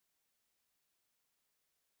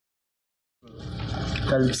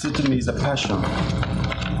Calypso to me is a passion.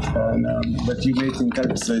 And, but you may think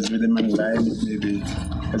Calypso is rhythm and rhyme. It maybe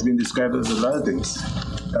has been described as a lot of things.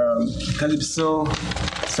 Calypso,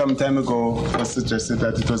 some time ago, was suggested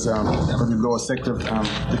that it was for the lower sector of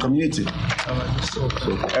the community.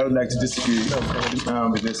 I would like to disagree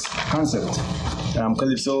with this concept.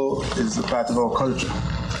 Calypso is a part of our culture.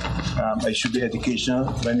 It should be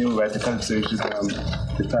educational. When you write a Calypso, you should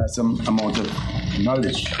require some amount of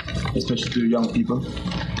knowledge, especially to young people.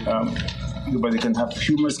 Everybody can have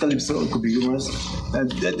humorous Calypso, it could be humorous.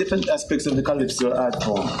 And there are different aspects of the Calypso art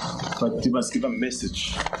form, but you must give a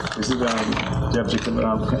message. This is the object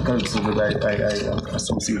of Calypso that I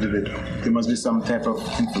associate with it. There must be some type of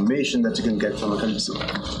information that you can get from a Calypso.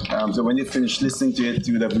 So when you finish listening to it,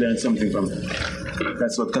 you would have learned something from it.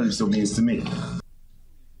 That's what Calypso means to me.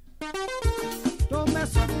 Don't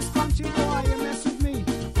mess with this country, boy, you mess with me.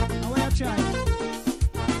 Now where you try?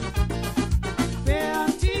 Fair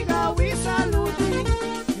Antigua, we salute thee.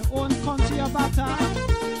 Your own country, your batter.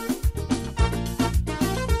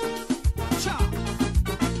 Cha!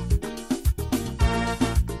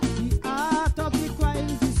 The art of the crime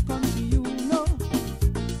in this country, you know.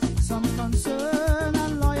 Some concern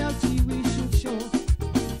and loyalty we should show.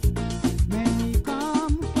 Many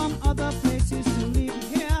come from other places to live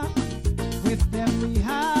here. With them we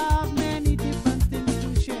have many different things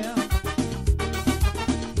to share.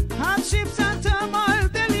 Hardships and turmoil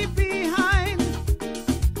they leave behind,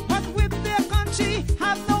 but with their country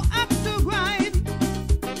have no axe to grind.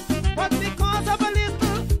 But because of a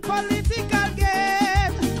little political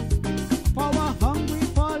gain, power hungry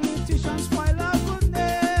politicians spoil our good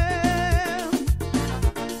name.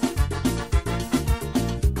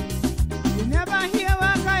 You never hear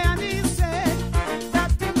a Guyanese say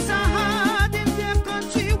that things are hard in their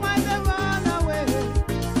country while they run away.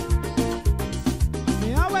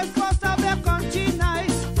 They always boast of their country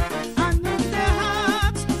nice, and in their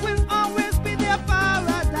hearts will always be their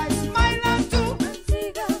paradise. My land too,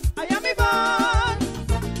 I am born,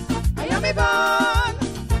 I am born,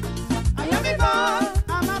 I am born.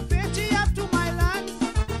 I'm a patriot to my land.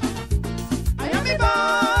 I am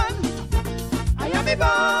born, I am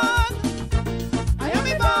born, I am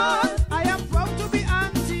born. I am proud to be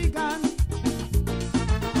Antiguan.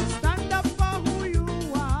 Stand up for who you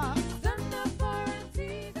are. Stand up for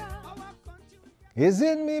Antigua. Our country. Is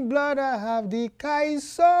in me blood, I have the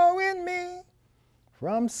Kaiso in me.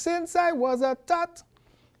 From since I was a tot,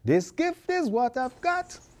 this gift is what I've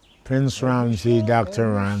got. Prince Ramsey,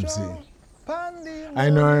 Dr. Ramsey. I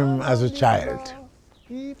know him as a child.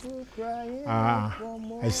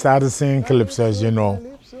 I started singing Calypso, as you know,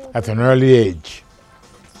 at an early age.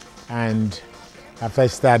 And after I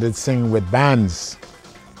started singing with bands,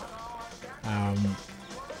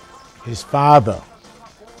 his father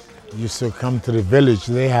used to come to the village.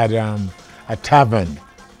 They had a tavern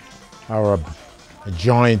or a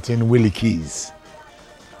joint in Willie Keys.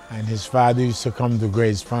 And his father used to come to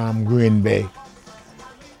Gray's Farm, Green Bay,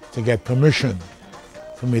 to get permission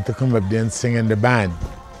for me to come up there and sing in the band,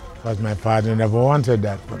 because my father never wanted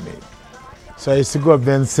that for me. So I used to go up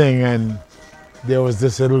there and sing, and there was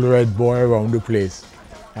this little red boy around the place,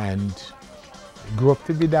 and grew up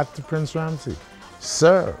to be Dr. Prince Ramsey.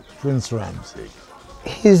 Sir Prince Ramsey.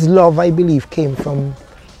 His love, I believe, came from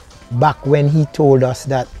back when he told us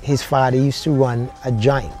that his father used to run a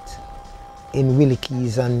joint in Willie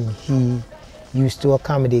Keys, and he used to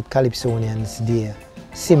accommodate Calypsonians there,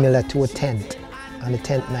 similar to a tent on a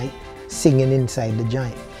tent night, singing inside the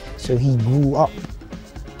joint. So he grew up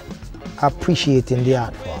appreciating the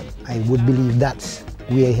art form. I would believe that's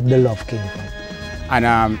where the love came from. And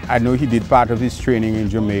I know he did part of his training in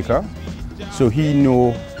Jamaica, so he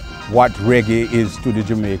know what reggae is to the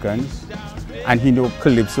Jamaicans, and he know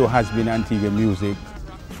Calypso has been Antigua music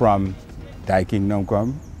from Die Kingdom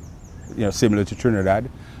Come, you know, similar to Trinidad.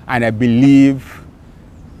 And I believe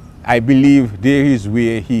there is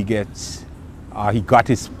where he gets, he got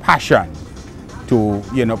his passion to,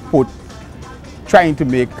 you know, trying to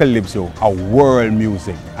make Calypso a world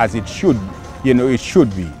music, as it should, you know, it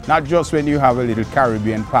should be. Not just when you have a little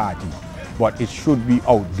Caribbean party, but it should be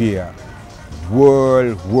out there,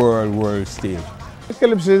 world stage.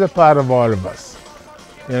 Calypso is a part of all of us,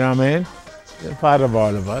 you know what I mean? It's a part of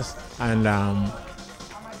all of us. And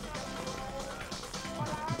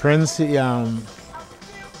Prince, he's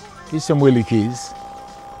from Willie Keys,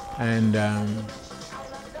 and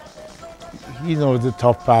he knows the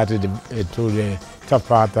tough part of the tough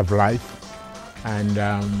part of life, and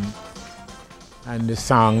the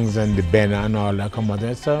songs and the banner and all that come out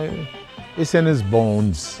there. So it's in his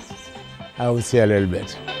bones, I would say, a little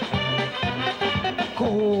bit.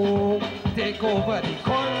 Go, take over the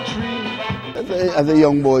country. As a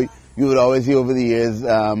young boy, you would always hear over the years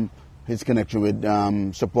his connection with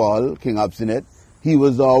Sir Paul, King Obstinate. He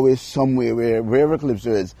was always somewhere wherever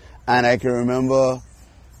Calypso is. And I can remember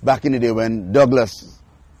back in the day when Douglas,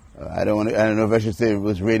 I don't know if I should say it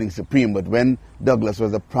was reigning supreme, but when Douglas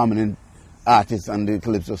was a prominent artist on the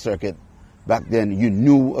Calypso circuit, back then you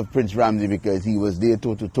knew of Prince Ramsey because he was there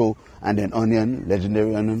toe to toe, and then Onion,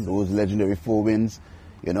 legendary Onion, those legendary Four Winds,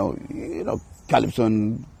 you know, Calypso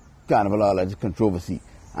and Carnival, all that controversy,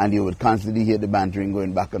 and you would constantly hear the bantering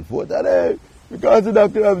going back and forth. And hey, because of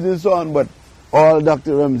Dr. Ramsey's son, but all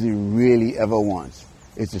Dr. Ramsey really ever wants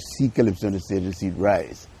is to see Calypso on the stage and see it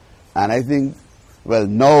rise. And I think, well,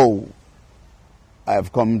 now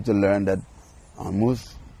I've come to learn that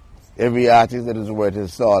almost every artist that is worth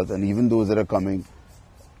his salt, and even those that are coming,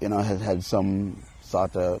 you know, has had some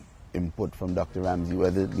sort of input from Dr. Ramsey,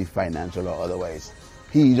 whether it be financial or otherwise.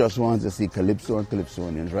 He just wants to see Calypso and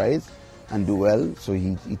Calypsonians rise and do well, so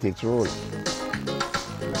he takes a role.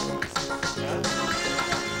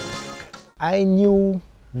 I knew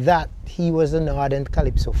that he was an ardent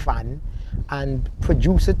Calypso fan and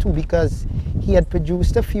producer too, because he had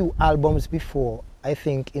produced a few albums before, I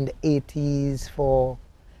think in the 80s for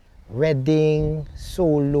Redding,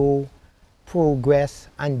 Solo, Progress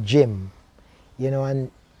and Jim. You know, and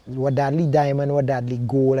Wadadley Diamond, Wadadley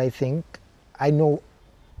Gold, I think. I know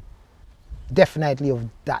definitely of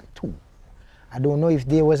that too. I don't know if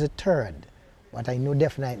there was a third, but I know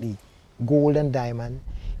definitely Gold and Diamond.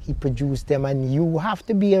 He produced them, and you have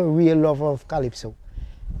to be a real lover of Calypso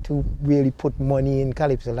to really put money in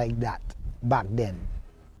Calypso like that back then.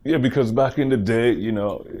 Yeah, because back in the day, you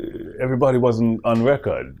know, everybody wasn't on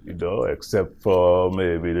record, you know, except for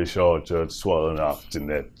maybe the short church swallowing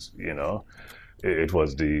Obstinate, you know. It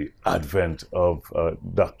was the advent of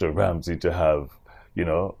Dr. Ramsey to have, you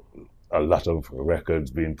know, a lot of records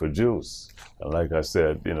being produced. And like I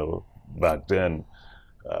said, you know, back then,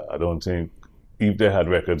 I don't think, if they had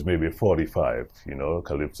records, maybe 45, you know,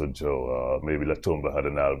 Calypso Joe, maybe La Tumba had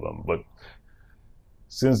an album. But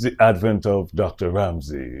since the advent of Dr.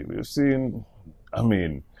 Ramsey, we've seen, I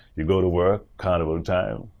mean, you go to work, carnival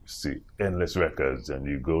time, you see endless records, and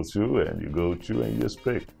you go through and you just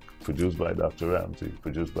pick. Produced by Dr. Ramsey,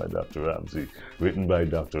 produced by Dr. Ramsey, written by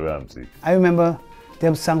Dr. Ramsey. I remember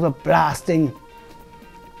them songs were blasting.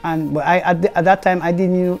 But at that time, I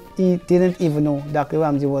didn't even know Dr.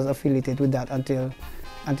 Ramsey was affiliated with that until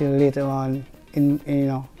later on in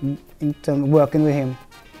terms of working with him.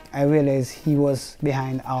 I realized he was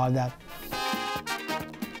behind all that.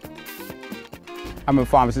 I'm a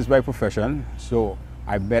pharmacist by profession, so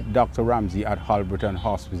I met Dr. Ramsey at Halberton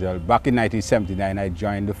Hospital. Back in 1979, I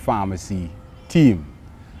joined the pharmacy team.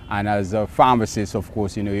 And as a pharmacist, of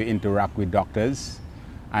course, you know, you interact with doctors.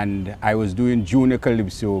 And I was doing junior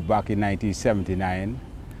Calypso back in 1979,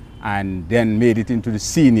 and then made it into the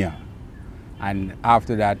senior. And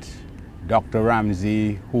after that, Dr.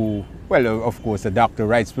 Ramsey, who, well, of course, the doctor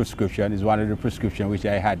writes prescription, is one of the prescriptions which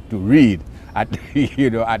I had to read at, you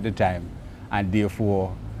know, at the time. And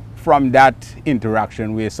therefore, from that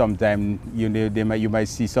interaction where sometimes you might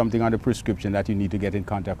see something on the prescription that you need to get in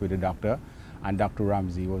contact with the doctor, and Dr.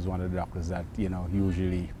 Ramsey was one of the doctors that, you know,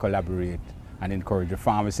 usually collaborate and encourage the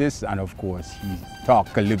pharmacists, and of course he taught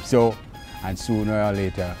Calypso, and sooner or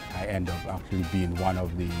later I end up actually being one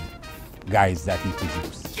of the guys that he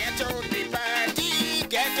produced. Get out me party,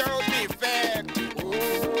 get out me fed.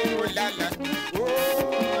 Oh la la,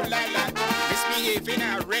 oh la la. Misbehaving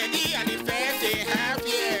already and the fed they have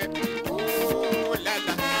yet. Oh la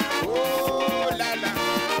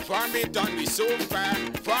la, vomit on the sofa,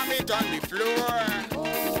 vomit on the floor.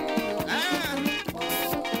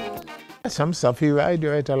 Some stuff he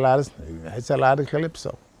writes a lot of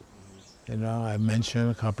Calypso. You know, I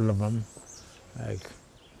mentioned a couple of them, like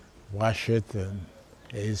Wash It and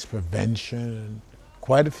AIDS Prevention, and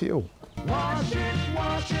quite a few. Wash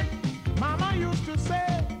it, Mama used to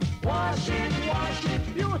say, wash it,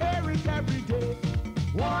 you hear it every day.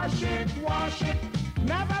 Wash it,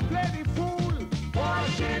 never play the fool.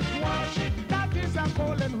 Wash it, that is a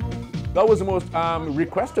golden rule. That was the most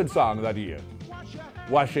requested song that year.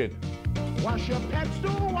 Wash It. Wash your pets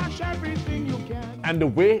too, wash everything you can. And the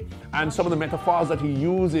way and some of the metaphors that he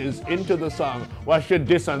uses into the song, wash it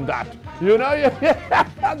this and that. You know,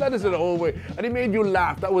 that is an old way. And it made you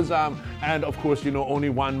laugh. That was, and of course, you know, only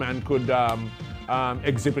one man could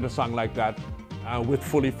exhibit a song like that with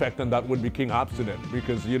full effect, and that would be King Obstinate,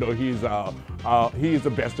 because, you know, he is the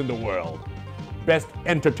best in the world. Best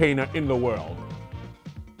entertainer in the world.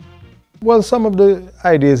 Well, some of the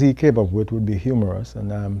ideas he came up with would be humorous,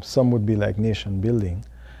 and some would be like nation building.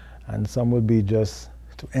 and some would be just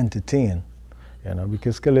to entertain, you know,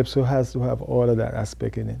 because calypso has to have all of that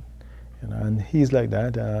aspect in it, you know, and he's like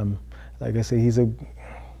that. Like I say, he's a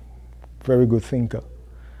very good thinker,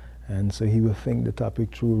 and so he will think the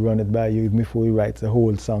topic through, run it by you even before he writes the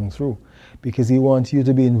whole song through, because he wants you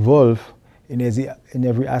to be involved in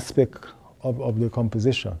every aspect of the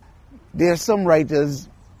composition. There are some writers,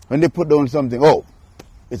 when they put down something, oh,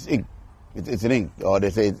 it's ink, it's an ink, or they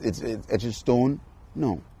say it's etched stone.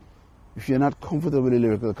 No. If you're not comfortable with the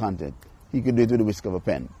lyrical content, he could do it with the whisk of a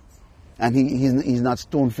pen. And he's not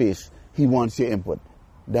stone-faced. He wants your input.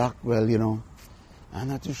 Doc, well, you know, I'm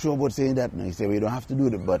not too sure about saying that. No, he said, well, you don't have to do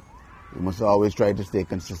it, but you must always try to stay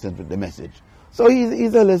consistent with the message. So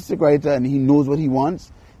he's a holistic writer, and he knows what he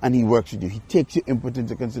wants, and he works with you. He takes your input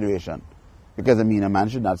into consideration. Because, I mean, a man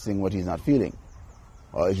should not sing what he's not feeling,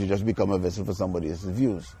 or it should just become a vessel for somebody else's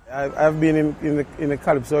views. I've been in the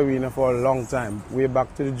calypso arena for a long time, way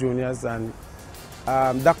back to the juniors, and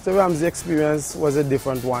Dr. Ramsey's experience was a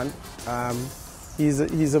different one.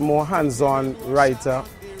 He's a more hands-on writer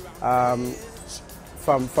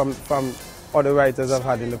from other writers I've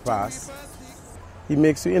had in the past. He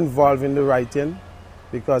makes you involved in the writing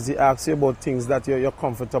because he asks you about things that you're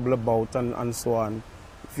comfortable about and so on.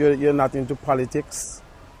 If you're not into politics,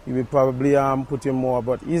 he will probably put you more,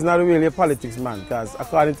 but he's not really a politics man, because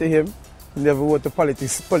according to him, he never wrote a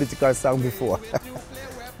political song before.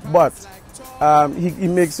 But he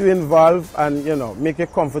makes you involved and, you know, make you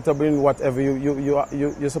comfortable in whatever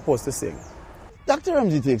you're supposed to sing. Dr.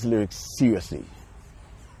 Ramsey takes lyrics seriously.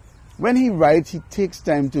 When he writes, he takes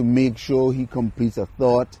time to make sure he completes a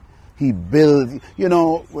thought, he builds. You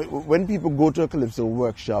know, when people go to a calypso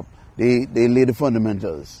workshop, they lay the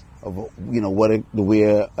fundamentals of, you know, the way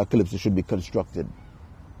a calypso should be constructed.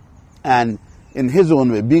 And in his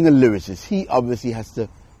own way, being a lyricist, he obviously has to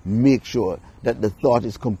make sure that the thought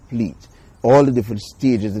is complete. All the different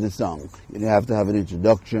stages of the song. You have to have an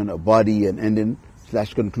introduction, a body, an ending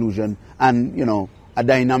 / conclusion, and, you know, a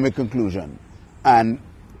dynamic conclusion. And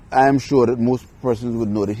I am sure that most persons would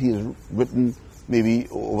know that he has written maybe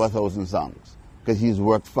over 1,000 songs, because he's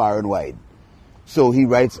worked far and wide. So he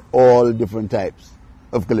writes all different types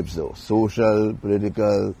of calypso: social,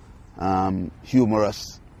 political,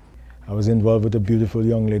 humorous. I was involved with a beautiful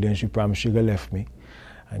young lady, and she promised she would left me.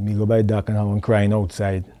 And me go by Doc and I'm crying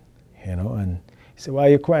outside, you know, and he said, why are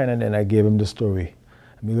you crying? And then I gave him the story.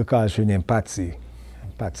 And me go call her name Patsy.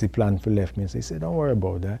 And Patsy planned for left me. So he said, don't worry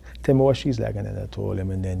about that. Tell me what she's like. And then I told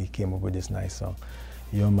him, and then he came up with this nice song,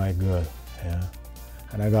 You're My Girl. Yeah.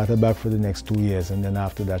 And I got her back for the next 2 years, and then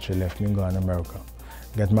after that she left me and gone to America.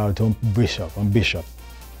 Got married to Bishop.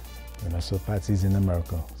 You know, so Patsy's in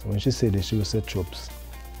America. So when she said this, she was say troops.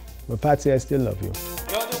 But Patsy, I still love you.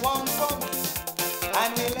 You're the one for me,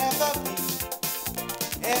 and will ever be,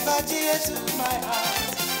 ever dear to my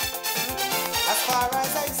heart. As far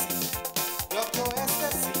as I see, your pure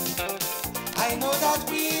ecstasy, I know that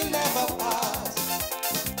we'll never part.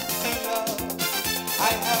 The love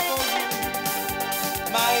I have for you,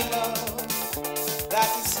 my love, that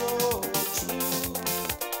is so true.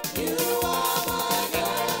 You are my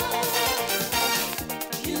girl.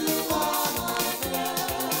 You are my girl.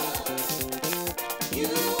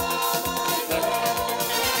 You are my girl.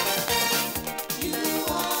 You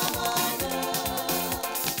are my girl.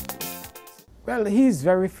 Well, he's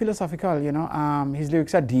very philosophical, you know. His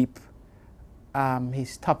lyrics are deep.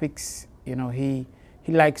 His topics, you know, he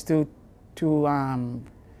likes to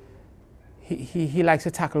he likes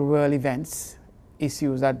to tackle world events,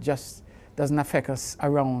 issues that just doesn't affect us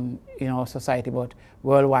around, you know, society, but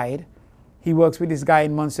worldwide. He works with this guy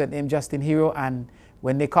in Munster named Justin Hero, and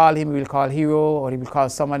when they call him, he will call Hero, or he will call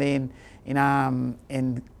somebody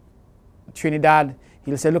in Trinidad.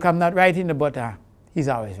 He'll say, look, I'm not writing, but he's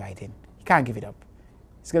always writing. He can't give it up.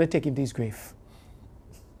 It's going to take him to his grave.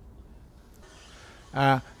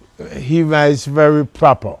 He was very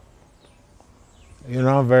proper, you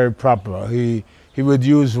know, very proper. He would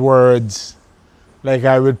use words like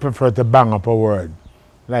I would prefer to bang up a word,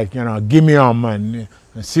 like, you know, give me and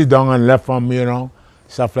sit down and left you know,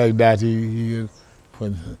 stuff like that. He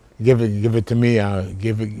would give it to me,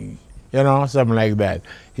 give it, you know, something like that.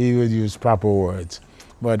 He would use proper words.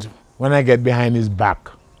 But when I get behind his back,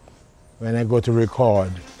 when I go to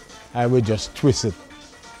record, I would just twist it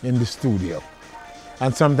in the studio.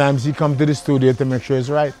 And sometimes he come to the studio to make sure it's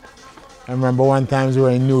right. I remember one time we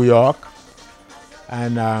were in New York,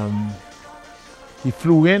 and he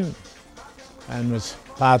flew in and was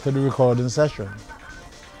part of the recording session,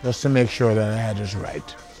 just to make sure that I had it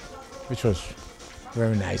right, which was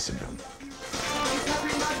very nice of him.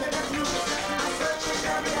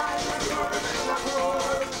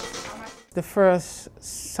 The first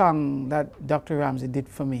song that Dr. Ramsey did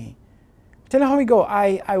for me, tell you how we go.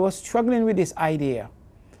 I was struggling with this idea.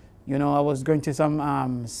 You know, I was going to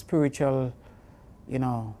some spiritual, you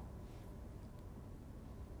know,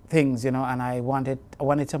 things, you know, and I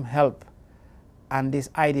wanted some help. And this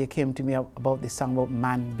idea came to me about this song about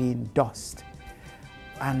man being dust.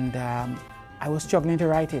 And I was struggling to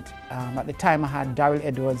write it. At the time I had Daryl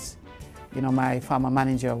Edwards, you know, my former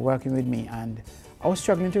manager, working with me, and I was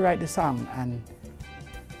struggling to write the song, and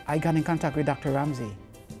I got in contact with Dr. Ramsey,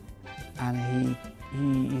 and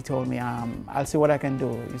he told me, I'll see what I can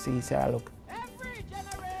do. You see, he said, look,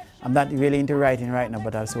 I'm not really into writing right now,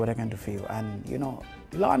 but I'll see what I can do for you. And you know,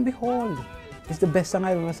 lo and behold, it's the best song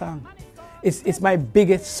I've ever sung. It's my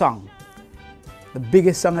biggest song. The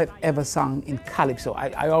biggest song I've ever sung in Calypso.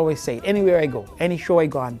 I always say it, anywhere I go, any show I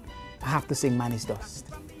go on, I have to sing Man Is Dust.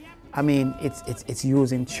 I mean, it's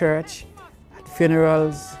used in church, at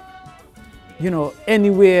funerals, you know,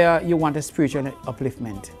 anywhere you want a spiritual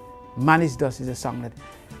upliftment. Man Is Dust is a song that,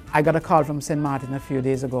 I got a call from St. Martin a few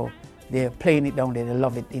days ago. They're playing it down there, they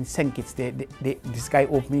love it, in St. Kitts. This guy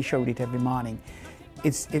opened me, showed it every morning.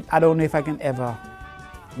 I don't know if I can ever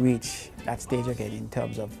reach that stage again in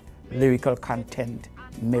terms of lyrical content,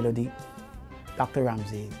 melody. Dr.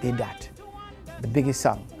 Ramsey did that. The biggest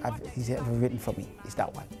song he's ever written for me is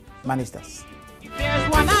that one, Man Is Dust. There's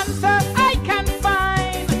one answer I can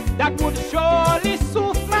find that would surely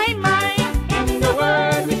soothe my mind. In the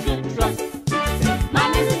word we should trust,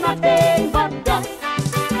 man is nothing but dust.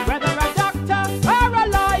 Whether a doctor or a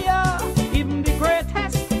lawyer, even the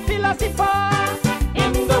greatest philosopher,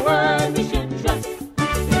 in the word we should trust,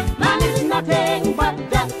 man is nothing but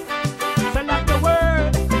dust. So let the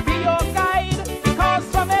word be your guide, because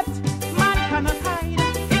from it man cannot hide.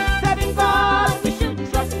 It said in God we should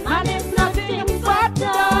trust, man is nothing but dust.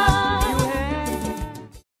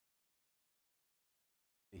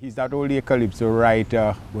 He's not only a calypso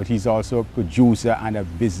writer, but he's also a producer and a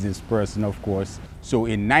business person, of course. So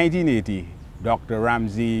in 1980, Dr.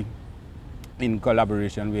 Ramsey, in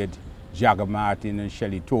collaboration with Jagger Martin and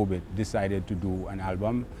Shelley Tobit, decided to do an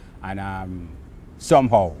album. And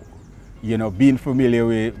somehow, you know, being familiar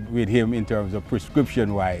with him in terms of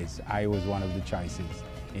prescription-wise, I was one of the choices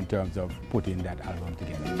in terms of putting that album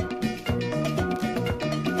together.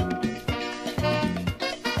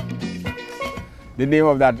 The name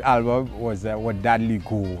of that album was What Dadly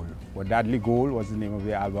Gold. What Dadly Gold was the name of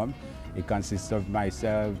the album. It consists of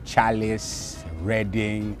myself, Chalice,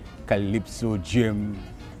 Redding, Calypso Jim,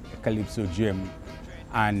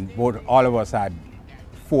 and all of us had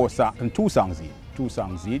two songs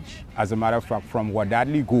each. As a matter of fact, from What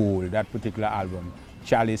Dadly Gold, that particular album,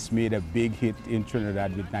 Chalice made a big hit in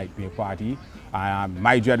Trinidad with Nightmare Party.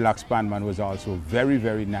 My Dreadlocks Bandman was also very,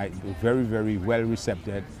 very well received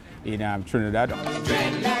in Trinidad.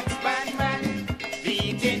 Dreadlocks Bandman,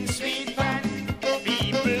 beating sweet pan,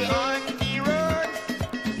 people on the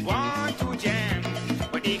road want to jam,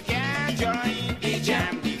 but they can't join the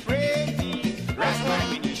jam. The Freddy, Rasman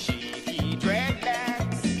with the shaky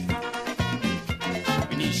dreadlocks,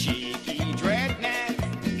 with the shaky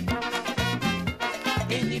dreadlocks.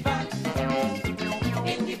 In the back,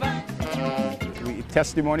 in the back.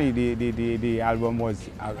 Testimony, the album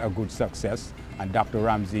was a good success, and Dr.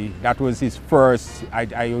 Ramsey, that was his first,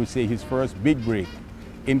 I would say his first big break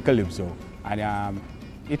in Calypso, and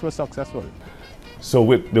it was successful. So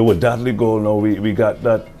with the Dadly Gold now, we got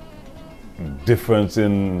that difference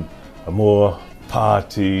in a more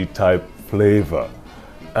party type flavor,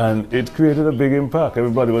 and it created a big impact.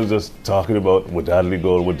 Everybody was just talking about Dadly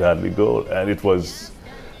Gold, and it was,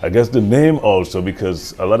 I guess, the name also,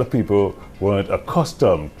 because a lot of people weren't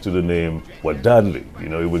accustomed to the name What Dadly. You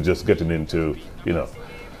know, it was just getting into, you know,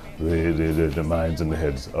 the minds and the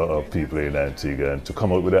heads of people in Antigua, and to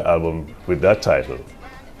come out with an album with that title,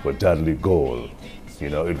 What Dadly Gold, you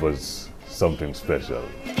know, it was something special.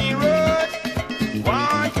 The road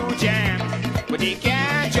want to jam, but they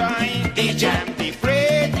can't join the jam. The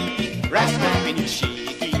Freddy, Rasman with the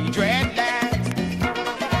shaky dreadlocks,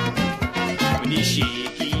 with the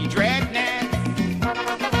shaky dreadlocks.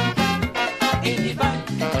 In the back,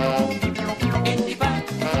 in the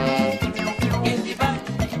back, in the back,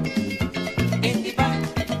 in the back.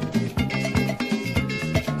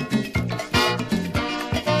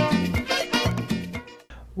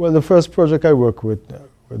 Well, the first project I worked with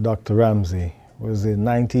Dr. Ramsey was in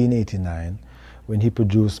 1989 when he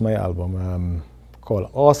produced my album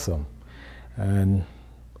called Awesome. And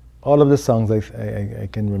all of the songs I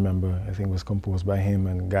can remember, I think, was composed by him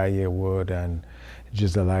and Guy Yearwood and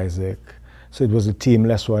Giselle Isaac. So it was a team,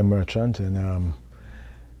 Lesroy Merchant, and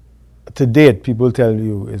to date, people tell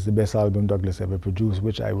you it's the best album Douglas ever produced,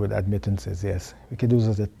 which I would admit and says yes. We could do this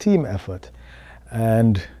as a team effort.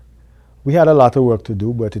 And we had a lot of work to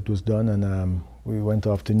do, but it was done, and we went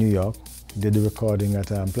off to New York, did the recording at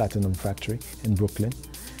Platinum Factory in Brooklyn,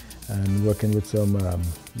 and working with some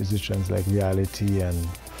musicians like Reality and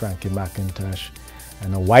Frankie McIntosh,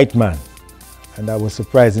 and a white man. And that was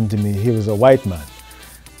surprising to me. He was a white man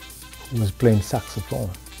who was playing saxophone.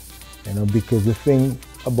 You know, because the thing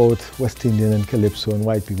about West Indian and Calypso and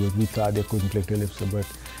white people, we thought they couldn't play Calypso, but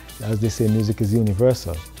as they say, music is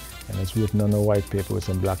universal. And it's written on a white paper with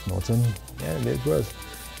some black notes, and yeah, it was.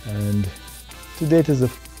 And to date is the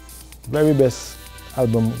very best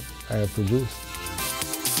album I have produced.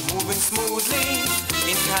 Moving smoothly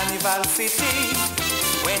in Carnival City,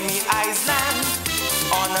 when me eyes land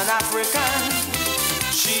on an African,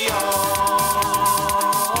 she awesome,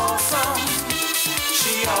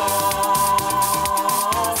 she awesome.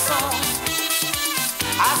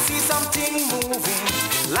 I see something moving,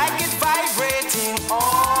 like it vibrating,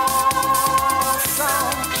 awesome.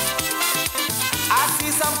 I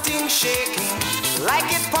see something shaking,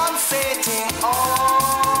 like it pulsating, awesome.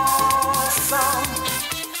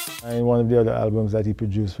 And one of the other albums that he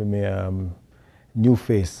produced for me, New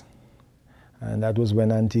Face. And that was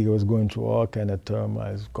when Antigua was going through all kind of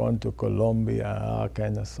turmoil. Gone to Colombia, all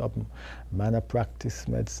kind of something. Man, I practiced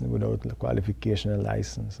medicine without qualification and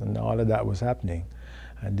license, and all of that was happening.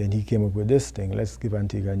 And then he came up with this thing, let's give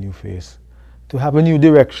Antigua a new face. To have a new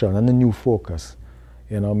direction and a new focus.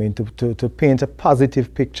 You know what I mean? To paint a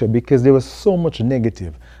positive picture, because there was so much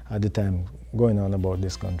negative at the time going on about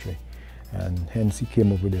this country. And hence he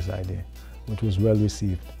came up with this idea, which was well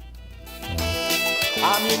received.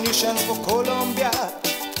 Ammunitions for Colombia,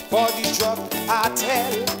 for the drug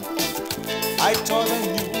cartel. I told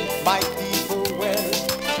you, my people, well,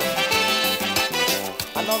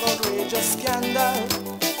 another outrageous scandal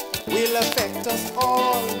will affect us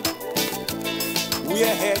all. We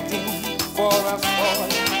are heading for a fall.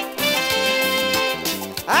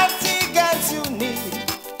 Antigans, you need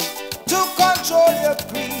to control your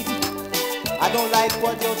greed. I don't like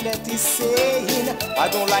what your net is saying. I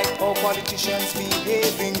don't like how politicians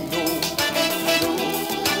behaving. No, no,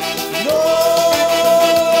 no.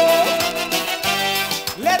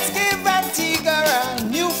 Let's give Antigua a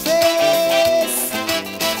new face.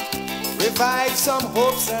 Revive some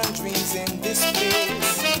hopes and dreams in this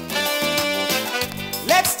place.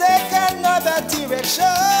 Let's take another direction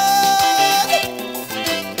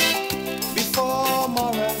before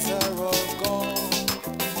morals are all gone.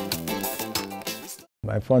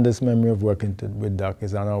 My fondest memory of working with Doc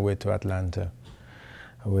is on our way to Atlanta,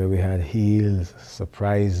 where we had Heels,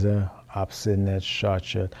 Surpriser, Obstinate, Short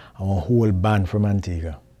Shirt, and a whole band from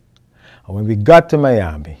Antigua. And when we got to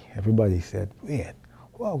Miami, everybody said, wait,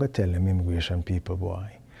 what are we going to tell them immigration people,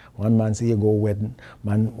 boy? One man say you go wedding,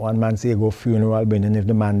 one man say you go funeral, but then if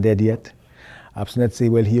the man dead yet. Obstinate say,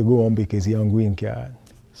 well, he go home because he on green card.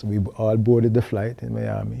 So we all boarded the flight in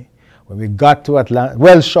Miami. When we got to Atlanta,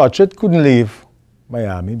 well, Short Shirt couldn't leave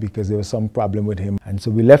Miami because there was some problem with him. And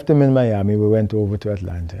so we left him in Miami, we went over to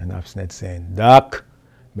Atlanta, and Obstinate saying, Doc,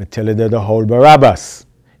 me tell you that the whole Barabbas,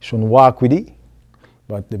 you shouldn't walk with it.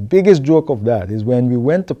 But the biggest joke of that is when we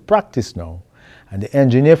went to practice now, and the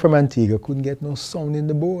engineer from Antigua couldn't get no sound in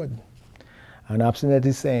the board. And Obstinate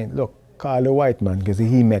is saying, look, call the white man because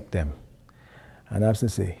he make them. And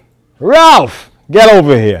Obstinate say, Ralph, get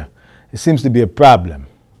over here. It seems to be a problem.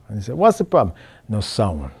 And he said, what's the problem? No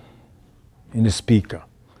sound in the speaker.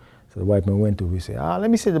 So the white man went to, we said,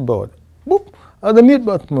 let me see the board. Boop, the mute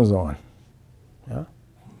button was on. Yeah?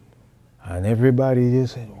 And everybody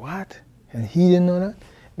just said, what? And he didn't know that?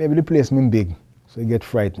 Maybe the placement big, so he get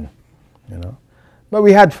frightened, you know. But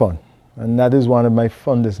we had fun, and that is one of my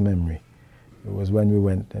fondest memories. It was when we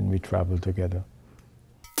went and we traveled together.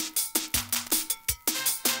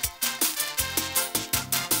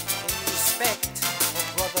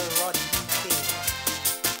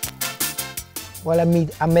 Well,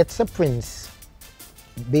 I met Sir Prince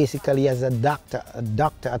basically as a doctor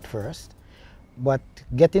at first, but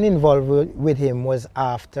getting involved with him was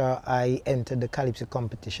after I entered the Calypso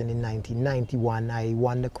competition in 1991. I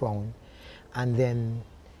won the crown, and then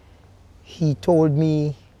he told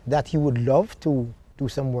me that he would love to do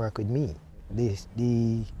some work with me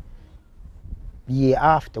the year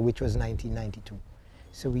after, which was 1992.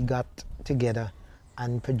 So we got together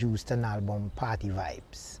and produced an album, Party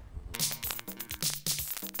Vibes.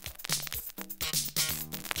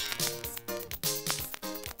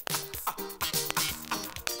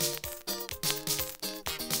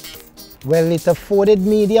 Well, it afforded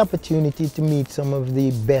me the opportunity to meet some of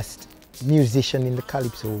the best musician in the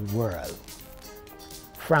calypso world.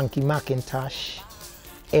 Frankie McIntosh,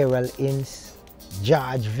 Errol Ince,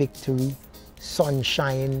 George Victory,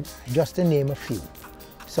 Sunshine, just to name a few.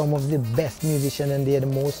 Some of the best musicians, and they're the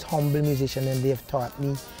most humble musicians, and they've taught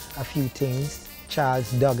me a few things.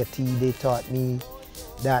 Charles Dougherty, they taught me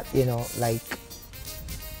that, you know, like,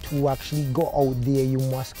 to actually go out there, you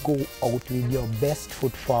must go out with your best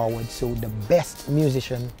foot forward. So the best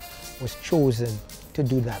musician was chosen to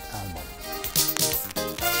do that album.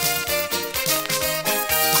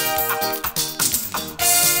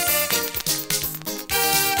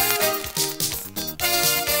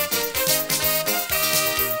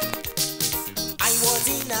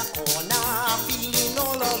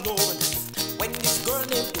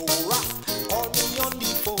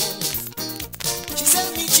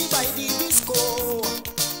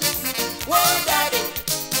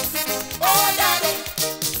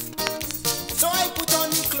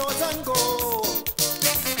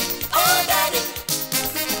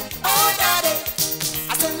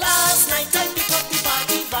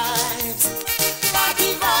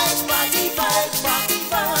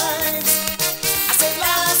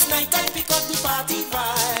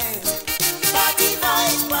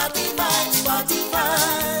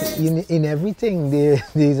 In everything,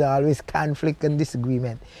 there's always conflict and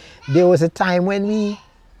disagreement. There was a time when we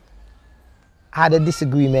had a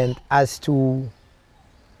disagreement as to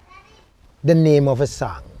the name of a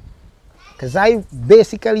song. Because I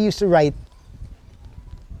basically used to write,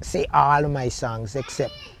 say, all of my songs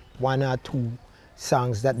except one or two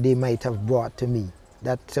songs that they might have brought to me,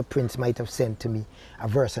 that Sir Prince might have sent to me, a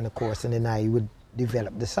verse and a chorus, and then I would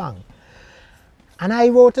develop the song. And I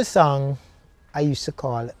wrote a song I used to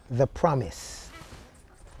call The Promise,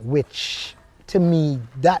 which to me,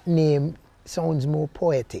 that name sounds more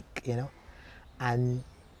poetic, you know. And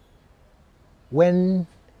when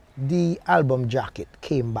the album jacket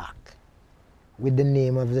came back with the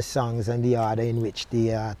name of the songs and the order in which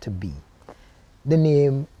they are to be, the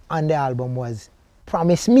name on the album was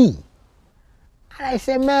Promise Me. And I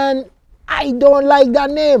said, man, I don't like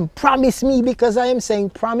that name, Promise Me, because I am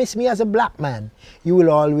saying, promise me as a black man, you will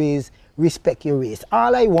always respect your race.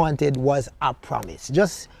 All I wanted was a promise.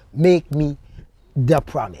 Just make me the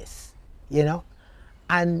promise, you know?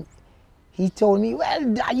 And he told me,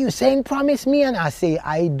 well, are you saying promise me? And I say,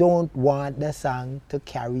 I don't want the song to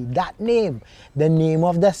carry that name. The name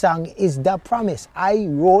of the song is The Promise. I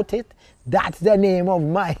wrote it. That's the name of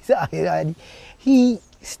my song. And he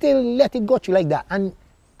still let it go through like that. And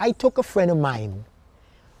I took a friend of mine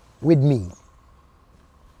with me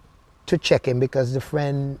to check him, because the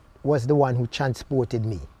friend was the one who transported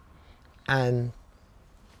me. And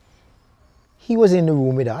he was in the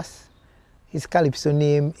room with us. His calypso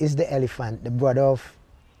name is the Elephant, the brother of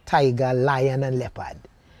Tiger, Lion, and Leopard.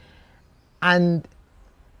 And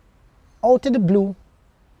out of the blue,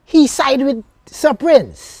 he sided with Sir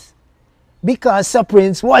Prince, because Sir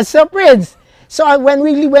Prince was Sir Prince. So when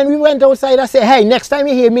we went outside, I said, hey, next time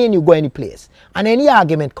you hear me and you go any place, and any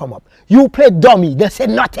argument come up, you play dummy. They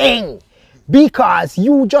said nothing. Because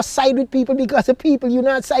you just side with people because of people. You're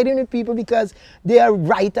not siding with people because they are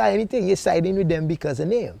right or anything. You're siding with them because of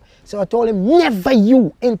name. So I told him, never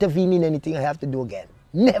you intervene in anything I have to do again.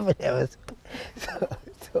 Never, never. So,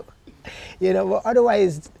 you know, but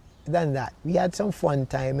otherwise than that, we had some fun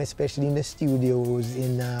time, especially in the studios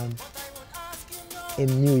in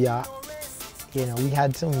New York. You know, we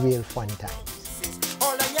had some real fun times.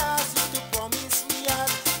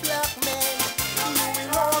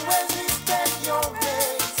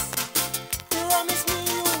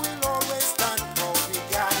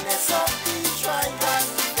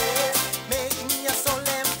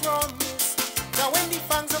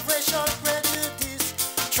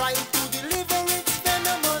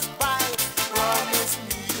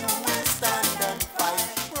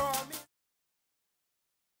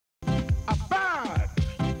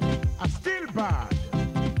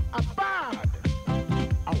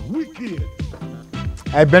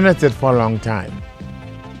 I've been at it for a long time,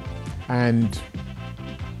 and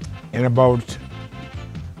in about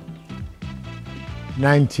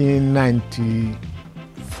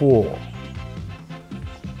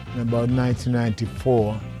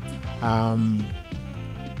 1994,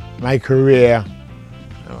 my career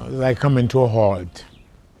was like coming to a halt.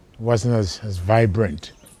 It wasn't as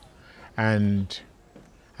vibrant, and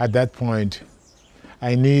at that point,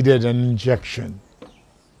 I needed an injection.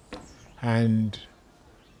 And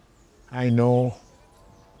I know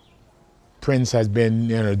Prince has been,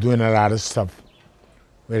 doing a lot of stuff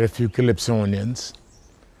with a few Calypsonians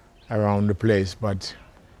around the place, but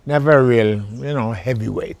never a real,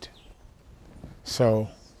 heavyweight. So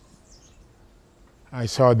I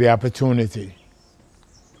saw the opportunity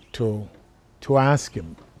to ask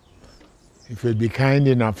him if he'd be kind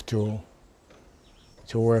enough to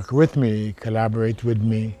work with me, collaborate with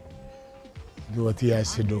me, do what he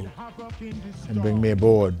has to do, and bring me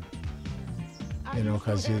aboard. You know,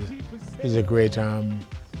 because he's a great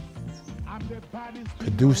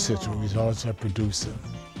producer too. He's also a producer,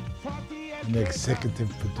 an executive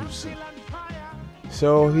producer.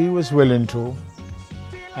 So he was willing to,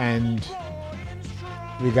 and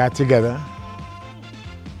we got together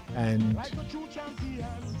and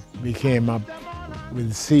we came up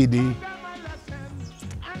with CD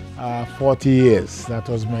 40 years. That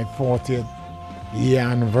was my 40th year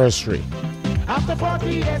anniversary. After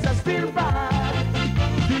 40 years, I still bad.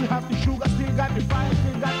 Still have the sugar, still got the fire,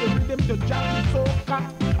 still got the rhythm to jam the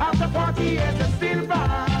soca. After 40 years, I still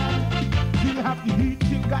bad. Still have the heat,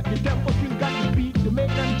 still got the tempo, still got the beat to make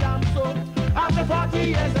them jam so. After 40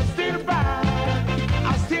 years, I still bad.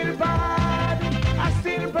 I still bad. I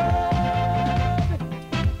still bad.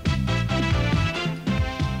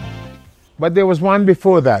 But there was one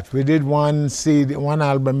before that. We did one CD, one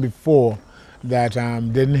album before that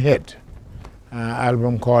didn't hit.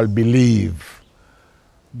 Album called Believe.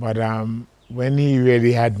 But when he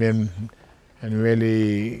really had been and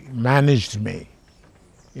really managed me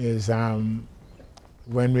is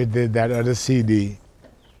when we did that other CD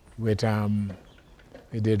with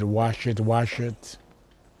we did Wash It,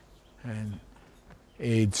 and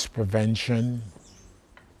AIDS Prevention,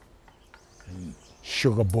 and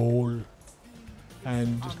Sugar Bowl,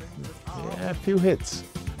 and a few hits.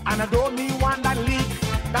 And I don't need one that leak,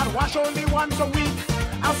 that wash only once a week.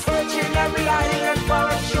 I'm searching every island for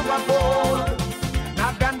a sugar bowl.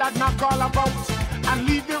 Now them that knock all about and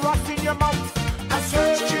leave the rust in your mouth. I'm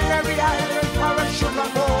searching every island for a sugar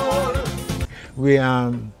bowl. We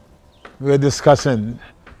were discussing,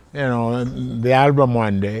 you know, the album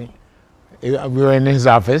one day. We were in his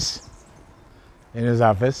office,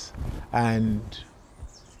 and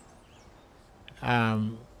I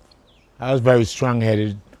was very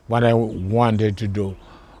strong-headed what I wanted to do,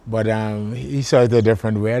 but he saw it a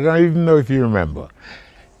different way. I don't even know if you remember.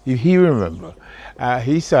 If he remember,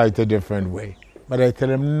 he saw it a different way. But I tell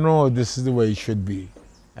him, no, this is the way it should be.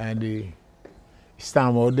 And he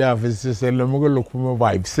stormed out the office and said, let me go look for my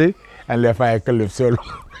wife, see? And left I Calypso.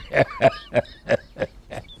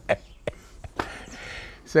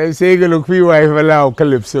 So he said, go look for your wife and allow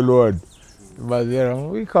Calypso Lord. But, you know,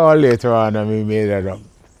 we called later on and we made it up.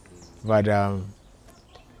 But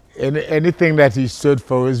anything that he stood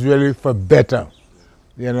for was really for better.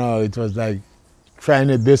 You know, it was like trying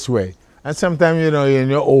it this way. And sometimes, you know, in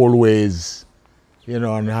your old ways, you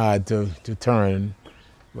know, and hard to turn.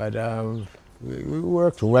 But we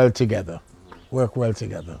worked well together,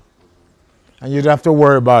 And you'd have to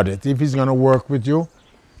worry about it. If he's going to work with you,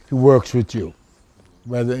 he works with you.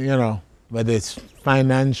 Whether, you know, whether it's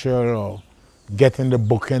financial or getting the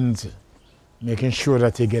bookings, making sure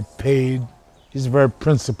that you get paid. He's a very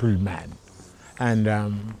principled man. And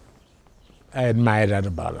I admire that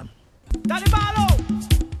about him. Daddy Barlow,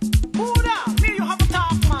 who da? Me you have a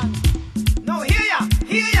talk, man. Now hear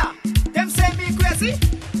ya. Them say me crazy,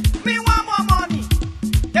 me want more money.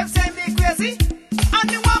 Them say me crazy, and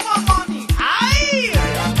me want more money. Aye.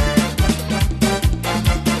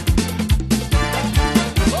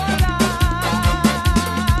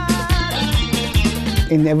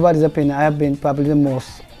 In everybody's opinion, I have been probably the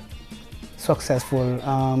most successful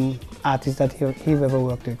artist that he's ever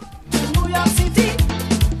worked with. New York City,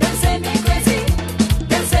 them say me crazy,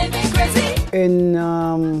 them say me crazy. In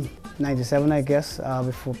 97, I guess,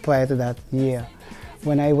 prior to that year,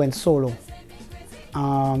 when I went solo,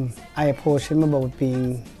 I approached him about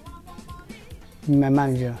being my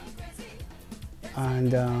manager,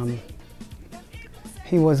 and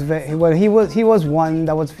he was the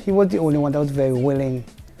only one that was very willing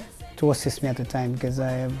to assist me at the time, because I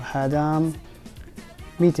have had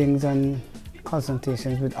meetings and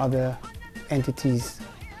consultations with other entities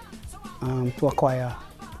to acquire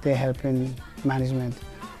their help in management,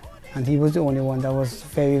 and he was the only one that was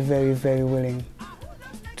very, very, very willing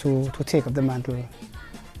to take up the mantle.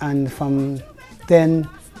 And from then,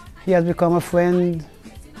 he has become a friend,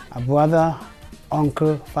 a brother,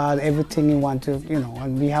 uncle, father, everything you want to, you know.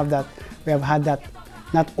 And we have had that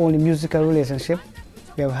not only musical relationship,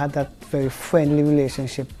 we have had that very friendly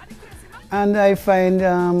relationship. And I find,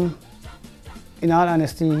 in all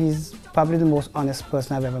honesty, he's probably the most honest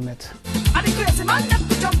person I've ever met.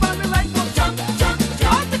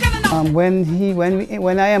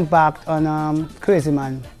 When I embarked on Crazy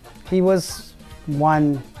Man, he was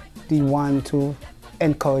the one to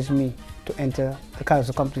encourage me to enter the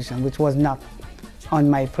Calypso competition, which was not on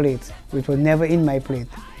my plate, which was never in my plate.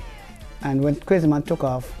 And when Crazy Man took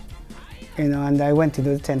off, you know, and I went to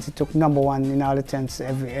the tents, he took #1 in all the tents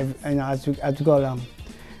every you know, as we go along.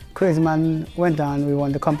 Crazy Man went on, we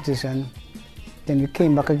won the competition. Then we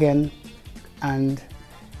came back again, and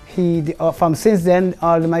from since then,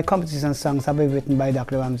 all of my competition songs have been written by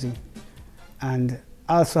Dr. Ramsey. And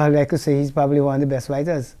also, I like to say he's probably one of the best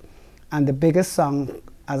writers. And the biggest song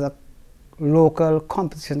as a local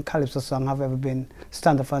competition calypso song have ever been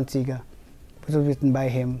Stand Up for Antigua, which was written by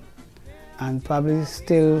him, and probably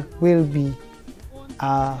still will be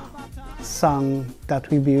a song that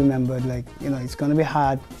will be remembered. Like, you know, it's going to be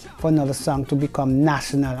hard for another song to become a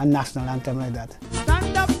national anthem like that.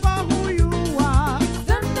 Stand up for who you are.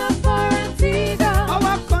 Stand up for Antigua.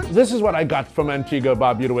 Our country. This is what I got from Antigua,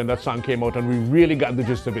 Barbuda, when that song came out, and we really got the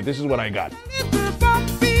gist of it. This is what I got.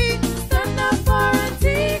 Stand up for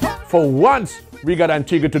Antigua. For once, we got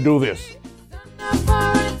Antigua to do this. Stand up for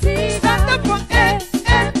Antigua. Stand up for Antigua.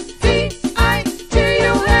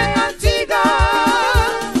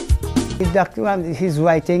 Dr. Ramsey, his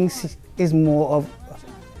writings is more of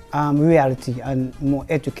reality and more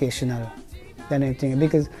educational than anything.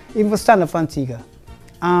 Because even for Stand Up for Antigua,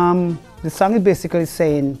 the song is basically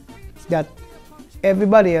saying that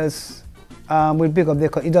everybody else will pick up their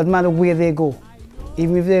country. It doesn't matter where they go.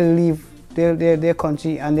 Even if they leave their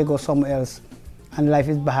country and they go somewhere else and life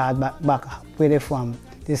is bad back where they're from,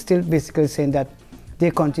 they're still basically saying that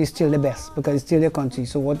their country is still the best because it's still their country.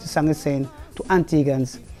 So what the song is saying to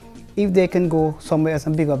Antiguans, if they can go somewhere else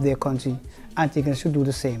and pick up their country, Antiguans should do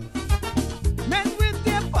the same. Men with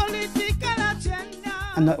their political agenda.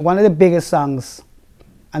 And one of the biggest songs,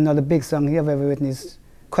 another big song he have ever written is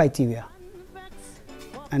Criteria.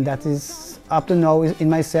 And that is, up to now in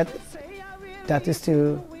my set, that is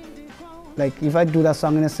still, like, if I do that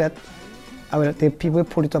song in a set, people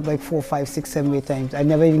pull it up like 4, 5, 6, 7, 8 times. I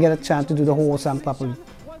never even get a chance to do the whole song properly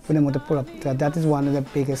for them to pull up. That is one of the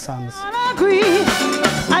biggest songs. I agree,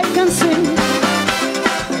 I can sing,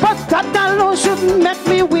 but that alone shouldn't make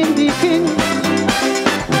me win the king.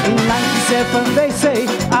 In 97 they say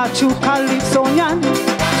a true calypsonian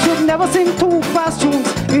should never sing too fast tunes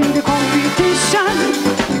in the competition.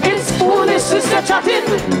 It's foolish to start chatting,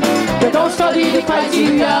 they don't study the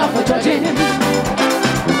criteria for judging.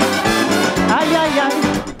 Aye, aye,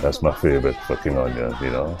 aye. That's my favorite for King Onion, you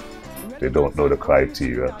know. They don't know the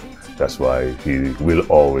criteria. That's why he will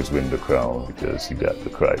always win the crown, because he got the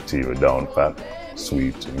criteria down pat.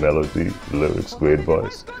 Sweet melody, lyrics, great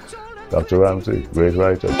voice. Dr. Ramsey, great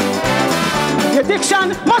writer. Your diction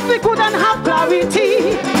must be good and have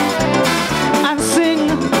clarity, and sing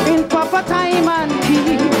in proper time and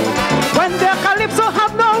key. When the calypso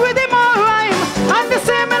have no rhythm or rhyme, and the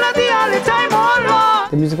same melody all the time, oh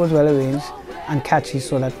Lord. The music was well arranged and catchy,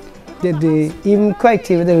 so that the even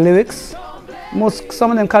criteria, the lyrics,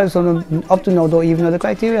 some of them calypso up to now don't even know the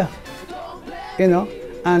criteria, you know.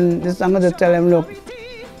 And this, I'm going to tell them, look,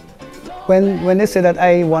 when they say that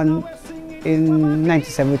I won in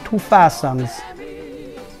 97 with 2 fast songs,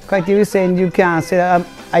 criteria is saying you can't say that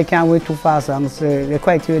I can't win 2 fast songs. The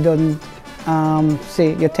criteria doesn't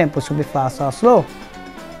say your tempo should be fast or slow.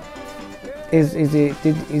 Is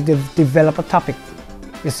the developer topic.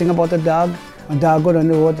 You sing about a dog go down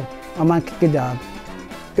the road, a man kick the dog.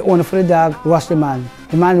 The owner for the dog rush the man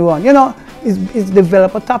run. You know, it's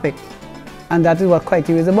developer topic. And that is what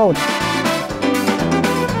criteria is about.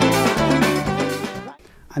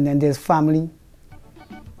 And then there's family,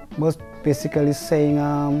 was basically saying,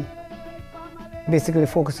 basically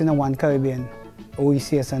focusing on one Caribbean,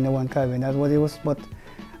 OECS and the one Caribbean, that's what it was. But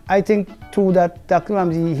I think too that Dr.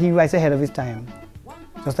 Ramsey, he writes ahead of his time.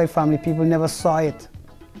 Just like family, people never saw it,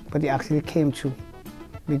 but it actually came true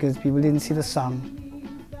because people didn't see the song.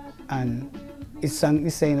 And it's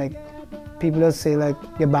saying like, people will say like,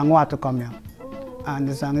 you bang water come here. And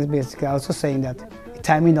the song is basically also saying that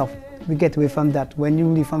time enough, we get away from that. When you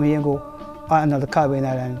leave from here and go another Caribbean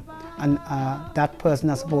island, and that person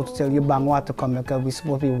is supposed to tell you bang water come here because we're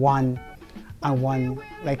supposed to be one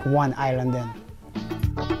island then.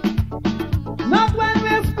 Not when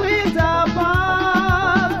we split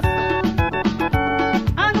apart,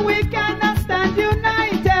 and we cannot stand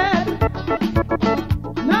united.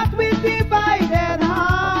 Not with divided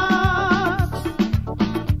hearts.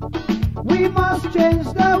 We must change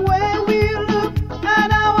the way we look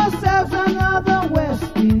at ourselves and other West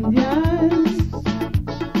Indians.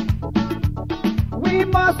 We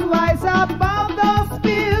must rise above those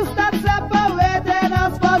fears that separated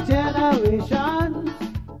us for generations.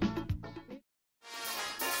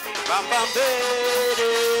 Bam, bam,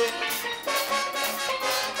 baby.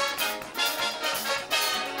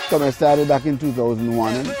 come, I started back in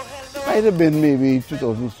 2001. And it might have been maybe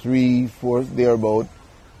 2003, 4, thereabout.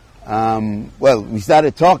 Well, we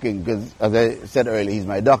started talking because, as I said earlier, he's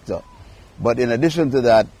my doctor. But in addition to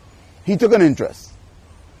that, he took an interest.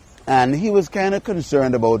 And he was kind of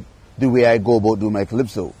concerned about the way I go about doing my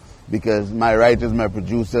calypso, because my writers, my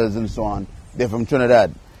producers, and so on, they're from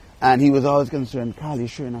Trinidad. And he was always concerned, Carl, you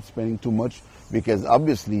sure you're not spending too much? Because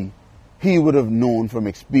obviously, he would have known from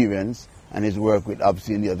experience and his work with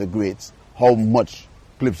Ramsey and the other greats how much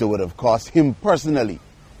calypso would have cost him personally.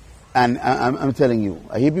 And I'm telling you,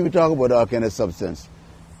 I hear people talk about all kind of substance.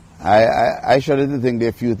 I shudder to think there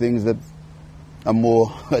are few things that are more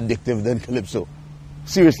addictive than calypso.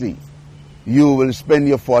 Seriously, you will spend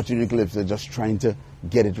your fortune in calypso just trying to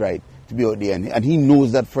get it right, to be out there. And he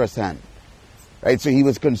knows that firsthand. Right? So he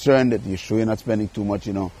was concerned that, you sure you're not spending too much,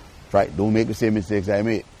 you know. Try, don't make the same mistakes I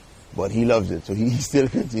made. But he loves it, so he still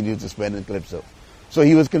continues to spend in calypso. So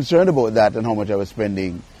he was concerned about that and how much I was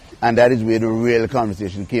spending. And that is where the real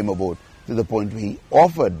conversation came about, to the point where he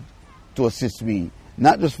offered to assist me,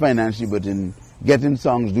 not just financially, but in getting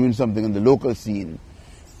songs, doing something in the local scene.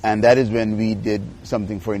 And that is when we did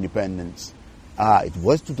something for independence. It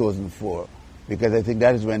was 2004, because I think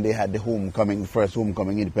that is when they had the homecoming, first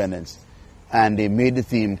homecoming independence. And they made the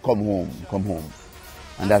theme, Come Home, Come Home.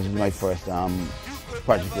 And that was my first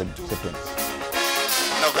project with Sequence.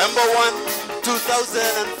 November 1,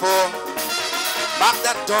 2004. Mark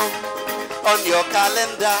that down on your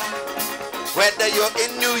calendar. Whether you're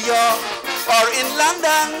in New York or in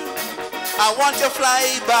London, I want you to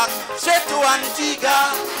fly back straight to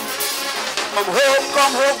Antigua. Come home,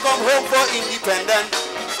 come home, come home for independence.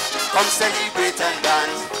 Come celebrate and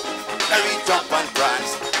dance. Let me jump and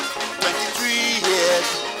prance. 23 years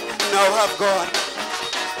now have gone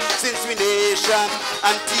since we nation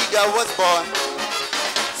Antigua was born.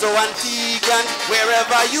 So Antiguan,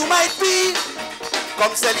 wherever you might be,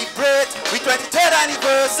 come celebrate with 23rd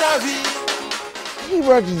anniversary. He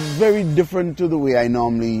works very different to the way I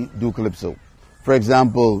normally do calypso. For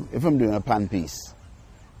example, if I'm doing a pan piece,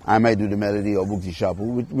 I might do the melody or Booksy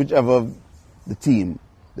Shapu, whichever the team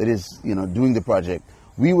that is, you know, doing the project.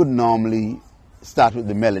 We would normally start with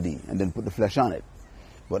the melody and then put the flesh on it.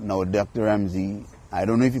 But now Dr. Ramsey, I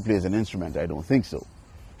don't know if he plays an instrument, I don't think so.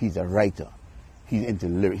 He's a writer. He's into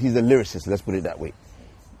lyrics. He's a lyricist, let's put it that way.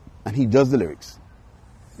 And he does the lyrics.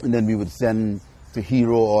 And then we would send to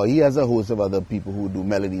Hero, or he has a host of other people who do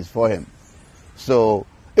melodies for him. So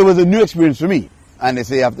it was a new experience for me. And they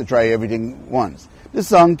say you have to try everything once. The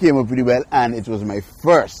song came out pretty well, and it was my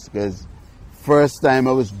first, because first time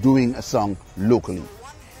I was doing a song locally.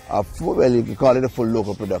 Well, you could call it a full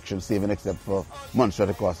local production, saving except for Montserrat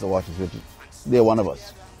across the waters, which they're one of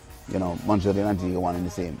us. You know, Montserrat and Antigua, one and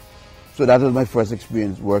the same. So that was my first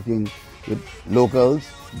experience working with locals,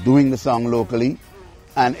 doing the song locally,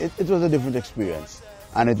 and it was a different experience.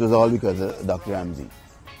 And it was all because of Dr. Ramsey.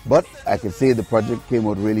 But I can say the project came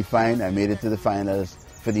out really fine. I made it to the finals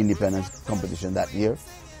for the independence competition that year.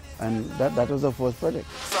 And that was our first project.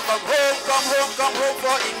 So come home, come home, come home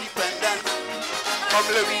for independence. Come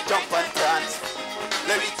let me jump and dance.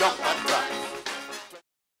 Let me jump and dance.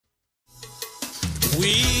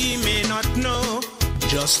 We may not know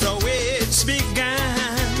just the way it's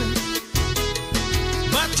began,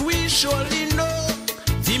 but we surely know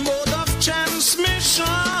the mode of transmission.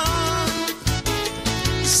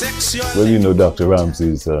 Well, you know, Dr. Ramsey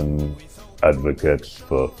is an advocate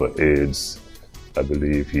for AIDS. I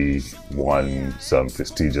believe he won some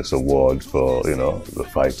prestigious award for, you know, the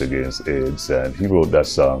fight against AIDS, and he wrote that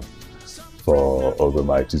song for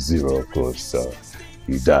Almighty Zero, of course.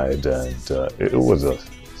 He died, and it was a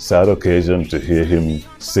sad occasion to hear him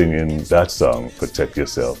singing that song, Protect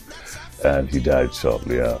Yourself, and he died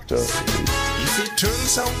shortly after. If it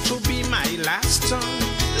turns out to be my last song,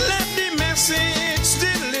 let the message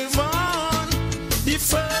still live on. The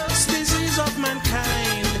first disease of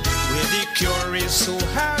mankind, where the cure is so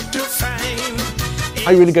hard to find.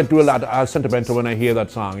 I really get to a lot sentimental when I hear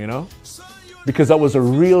that song, you know? Because that was a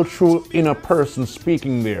real, true inner person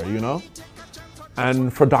speaking there, you know?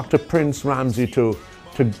 And for Dr. Prince Ramsey to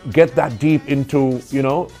get that deep into, you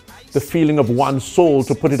know, the feeling of one's soul,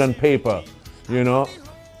 to put it on paper, you know,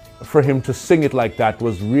 for him to sing it like that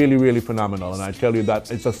was really, really phenomenal. And I tell you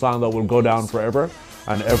that it's a song that will go down forever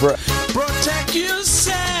and ever. Protect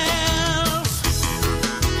yourself.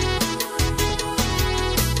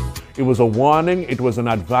 It was a warning, it was an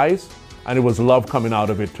advice, and it was love coming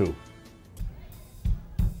out of it too.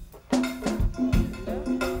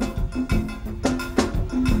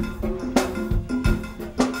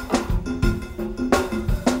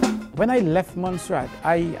 When I left Montserrat,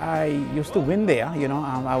 I used to win there, you know.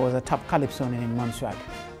 I was a top calypsonian in Montserrat,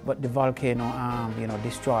 but the volcano, you know,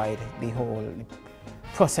 destroyed the whole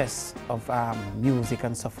process of music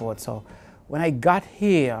and so forth. So when I got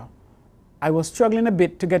here, I was struggling a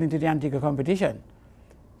bit to get into the Antigua competition.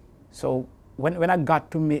 So when I got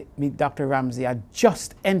to meet Dr. Ramsey, I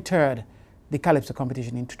just entered the Calypso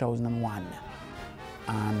competition in 2001.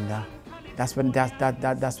 And that's when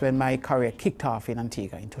my career kicked off in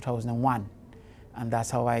Antigua in 2001. And that's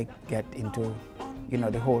how I get into, you know,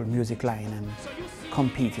 the whole music line and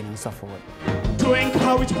competing and so forth. To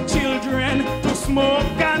encourage children to smoke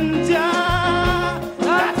ganja,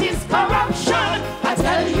 that is corruption, I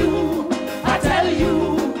tell you, I tell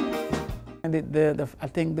you. And I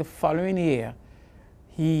think the following year,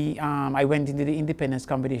 I went into the independence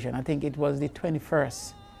competition. I think it was the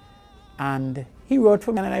 21st. And he wrote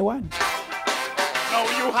for me and I won. Now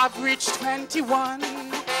you have reached 21.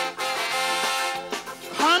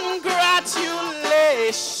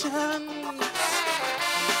 Congratulations.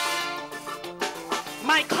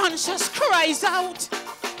 My conscience cries out.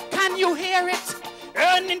 Can you hear it?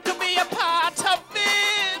 Yearning to be a part of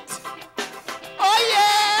it. Oh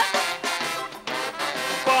yeah.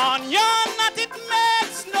 Born young, that it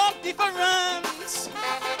makes no difference.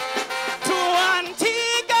 To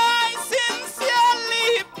Antigua, I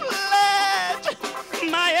sincerely pledge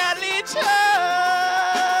my allegiance.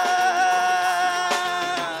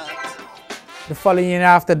 The following year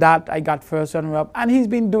after that, I got first runner-up, and he's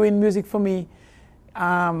been doing music for me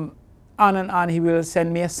on and on. He will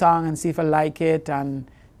send me a song and see if I like it, and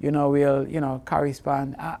we'll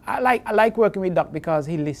correspond. I like working with Doc because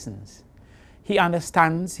he listens. He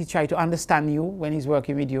understands. He tries to understand you when he's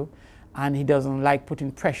working with you, and he doesn't like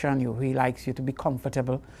putting pressure on you. He likes you to be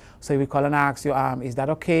comfortable. So he will call and ask you, is that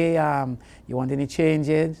okay? You want any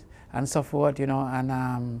changes and so forth,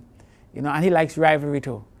 and he likes rivalry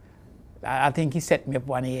too. I think he set me up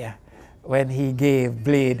one year when he gave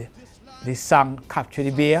Blade this song, Capture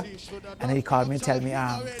the Bear, and he called me and told me,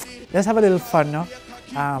 let's have a little fun now.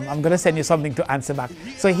 I'm going to send you something to answer back.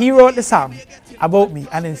 So he wrote the song about me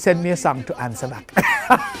and then sent me a song to answer back.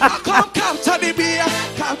 Come capture the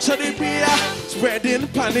beer, spreading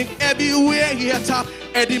panic everywhere here. Top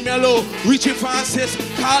Eddie Mello, Richie Francis,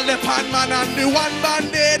 Carl the Panman and the One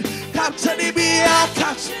Bandit. Capture the beer,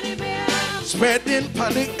 spreading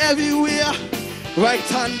panic everywhere.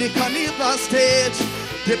 Right on the carnival stage,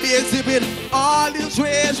 the beer exhibit all his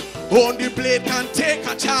rage. Only Blade can take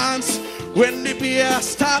a chance when the beer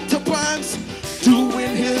start to prance.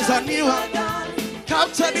 Doing his a new one.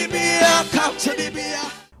 Capture the beer, capture the beer.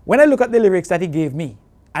 When I look at the lyrics that he gave me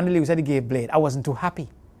and the lyrics that he gave Blade, I wasn't too happy.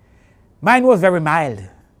 Mine was very mild,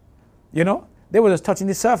 They were just touching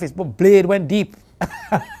the surface, but Blade went deep.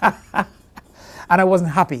 And I wasn't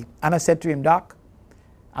happy. And I said to him, Doc,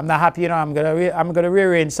 I'm not happy, I'm gonna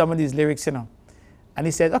rearrange some of these lyrics, And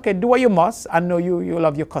he said, okay, do what you must. I know you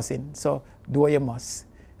love your cousin, so do what you must.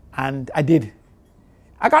 And I did.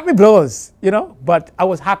 I got me blows, but I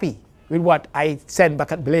was happy with what I sent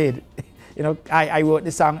back at Blade. I wrote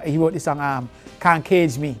the song, he wrote the song, Can't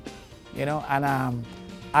Cage Me, and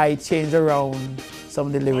I changed around some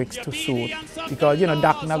of the lyrics to suit, because,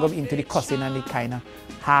 Doc now go into the cussing and the kind of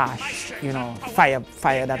harsh,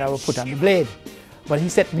 fire that I would put on the Blade. But he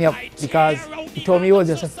set me up because he told me it was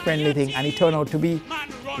just a friendly thing, and it turned out to be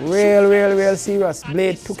real serious.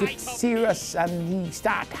 Blade took it serious and he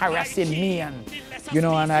started harassing me, and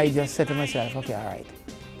and I just said to myself, okay, all right.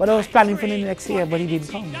 But I was planning for the next year, but he didn't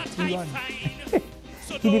come. He won.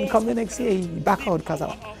 He didn't come the next year. He backed out because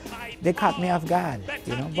they caught me off guard,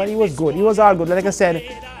 But he was good. He was all good. Like I said,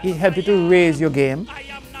 he helped you to raise your game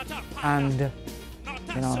and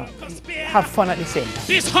have fun at the same time.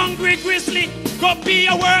 This hungry grizzly go be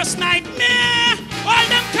a worst nightmare. All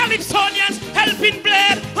them Calypsonians helping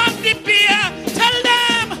Blade on the beer. Tell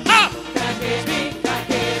them, Can't cage me.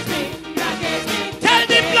 Tell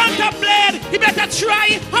the blunter Blade, he better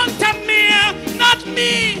try Hunter Mere, not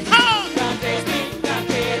me, Can't cage me.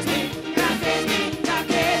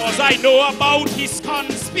 Cause I know about his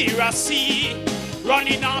conspiracy,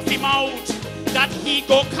 running off him out, that he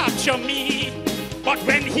go capture me. But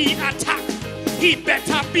when he attack, he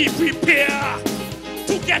better be prepared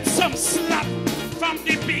to get some slap from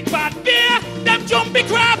the big bad bear. Them jumpy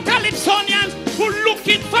crab Calypsonians who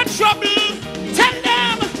looking for trouble. Tell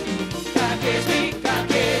them, can't cage me.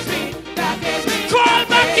 Crawl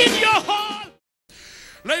back in your hall.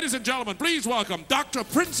 Ladies and gentlemen, please welcome Dr.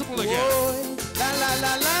 Principal again. Oh, la la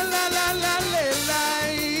la la la la la la.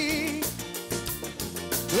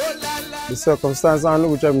 Oh, la, la. The circumstance under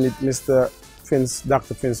which I meet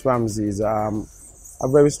Dr. Prince Ramsey is a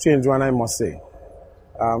very strange one, I must say.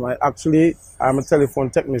 I'm a telephone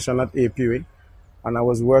technician at APUA, and I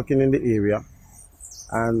was working in the area.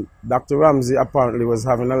 And Dr. Ramsey apparently was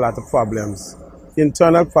having a lot of problems,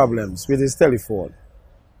 internal problems with his telephone.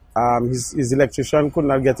 His electrician could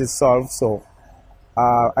not get it solved, so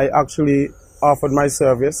I actually offered my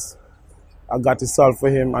service. I got it solved for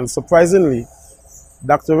him, and surprisingly,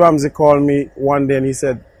 Dr. Ramsey called me one day and he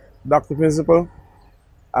said, "Dr. Principal,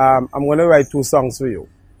 I'm going to write 2 songs for you."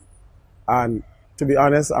 And to be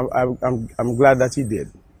honest, I'm glad that he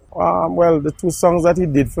did. Well, the 2 songs that he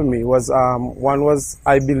did for me was, one was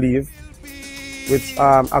 "I Believe," which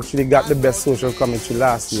actually got the best social commentary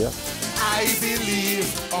last year. I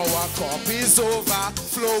believe our cup is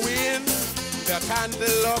overflowing. The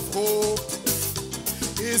candle of hope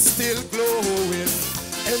is still glowing.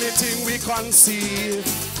 Anything we conceive,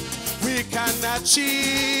 we can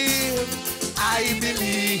achieve. I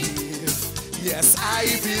believe, yes, I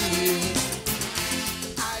believe.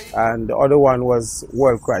 And the other one was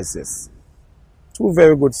 "World Crisis." 2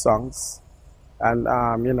 very good songs, and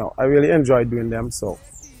you know, I really enjoyed doing them, so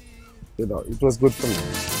you know, it was good for me.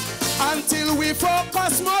 Until we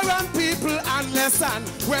focus more on people and less on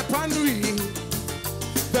weaponry,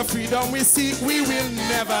 the freedom we seek we will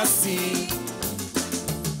never see.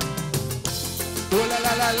 Oh la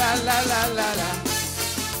la la la la la la la.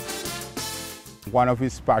 One of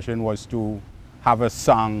his passion was to have a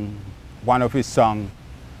song, one of his songs,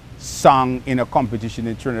 sung in a competition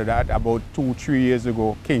in Trinidad about 2-3 years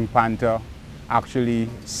ago. King Panther actually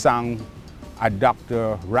sang a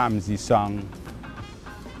Dr. Ramsey song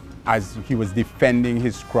as he was defending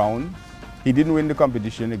his crown. He didn't win the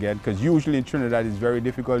competition again, because usually in Trinidad it's very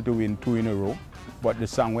difficult to win 2 in a row, but the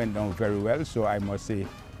song went down very well, so I must say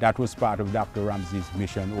that was part of Dr. Ramsey's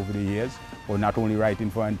mission over the years, or not only writing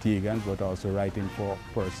for Antiguans, but also writing for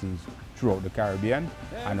persons throughout the Caribbean.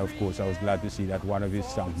 And of course, I was glad to see that one of his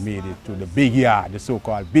songs made it to the big yard, the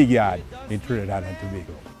so-called big yard in Trinidad and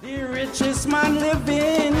Tobago. The richest man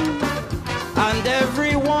living, and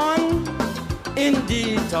everyone in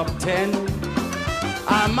the top 10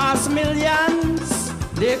 amass millions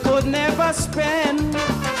they could never spend.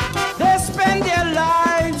 They spend their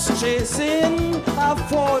lives chasing a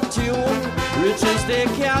fortune, riches they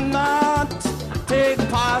cannot take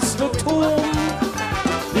past the tomb.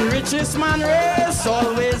 The richest man race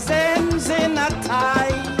always ends in a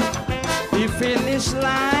tie. The finish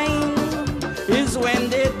line is when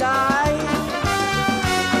they die.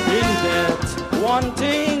 In debt, one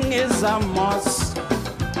thing is a must.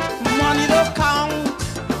 Money to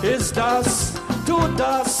count is dust to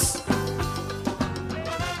dust.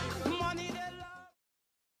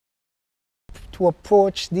 To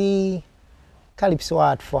approach the Calypso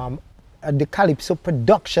art form, the Calypso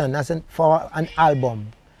production for an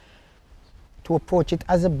album, to approach it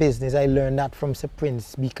as a business, I learned that from Sir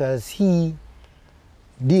Prince, because he,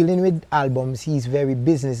 dealing with albums, he's very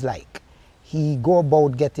business-like. He go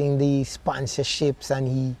about getting the sponsorships, and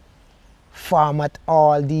he format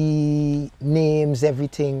all the names,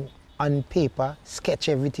 everything on paper, sketch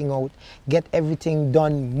everything out, get everything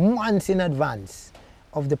done months in advance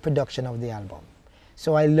of the production of the album.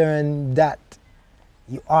 So I learned that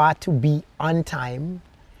you are to be on time,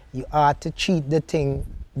 you are to treat the thing,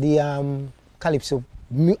 the Calypso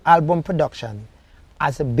album production,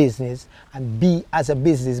 as a business, and be as a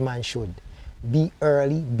businessman should. Be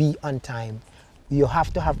early, be on time. You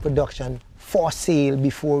have to have production for sale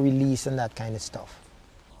before release and that kind of stuff.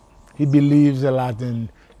 He believes a lot in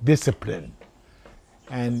discipline,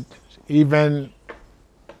 and even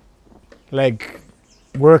like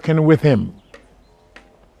working with him,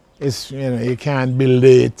 it's, you know, you can't be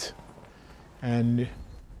late and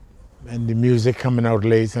the music coming out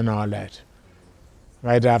late and all that.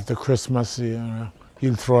 Right after Christmas, you know,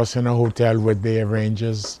 he'll throw us in a hotel with the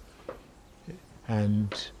arrangers,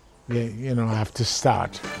 and we, you know, have to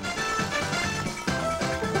start.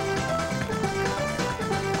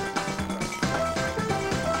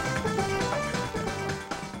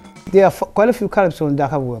 There are quite a few calypsos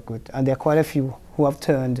that I've worked with, and there are quite a few who have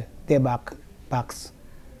turned their backs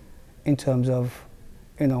in terms of,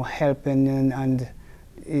 you know, helping, and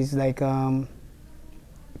it's like turned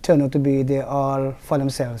out to be they're all for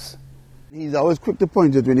themselves. He's always quick to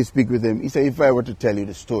point out when you speak with him. He said, if I were to tell you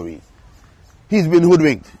the stories, he's been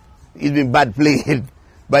hoodwinked. He's been bad played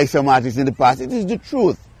by some artists in the past. It is the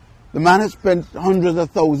truth. The man has spent hundreds of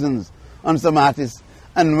thousands on some artists,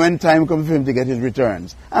 and when time comes for him to get his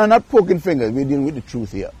returns, and I'm not poking fingers, we're dealing with the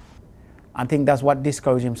truth here. I think that's what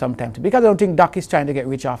discourages him sometimes, because I don't think Doc is trying to get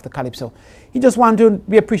rich off the Calypso. He just wants to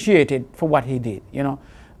be appreciated for what he did, you know.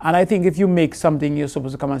 And I think if you make something, you're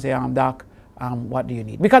supposed to come and say, Doc, what do you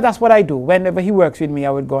need? Because that's what I do. Whenever he works with me,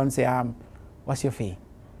 I would go and say, what's your fee?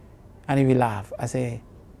 And he will laugh. He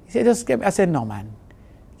said, just give me. I said, no, man.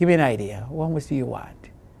 Give me an idea. How much do you want?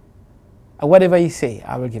 Whatever he say,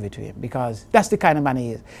 I will give it to him, because that's the kind of man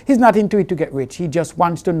he is. He's not into it to get rich. He just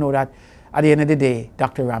wants to know that at the end of the day,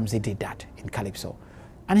 Dr. Ramsey did that in Calypso.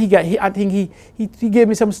 And I think he gave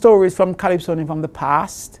me some stories from Calypso and from the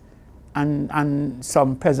past, and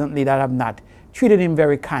some presently that have not treated him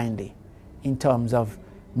very kindly in terms of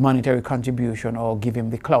monetary contribution or give him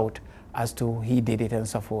the clout as to he did it and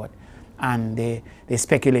so forth. And the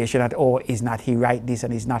speculation that, oh, is not he right this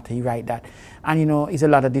and is not he right that. And, you know, it's a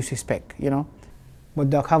lot of disrespect, you know. But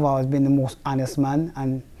Doc have always been the most honest man,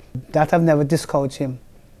 and that have never discouraged him,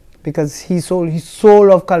 because he so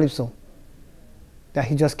loved Calypso that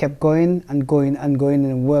he just kept going and going and going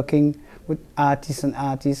and working with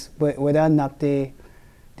artists, whether or not they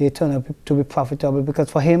turn out to be profitable,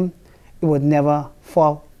 because for him, it was never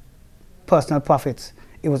for personal profits.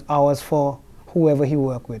 It was ours for whoever he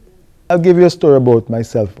worked with. I'll give you a story about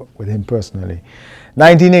myself with him personally.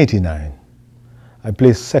 1989, I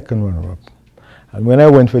placed second runner-up. And when I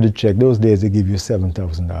went for the check, those days they give you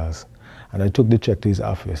 $7,000. And I took the check to his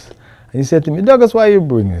office. And he said to me, Douglas, why you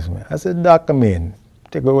bring this, man? I said, Doc, come in,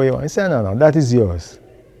 take away you want. He said, no, that is yours.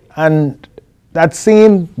 And that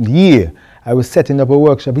same year, I was setting up a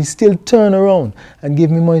workshop. He still turned around and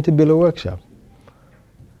gave me money to build a workshop.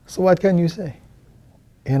 So what can you say?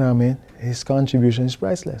 You know what I mean? His contribution is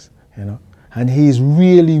priceless, you know. And he's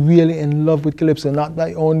really, really in love with Calypso, not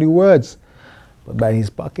by only words, but by his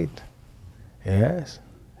pocket. Yes.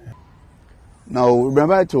 Now,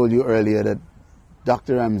 remember I told you earlier that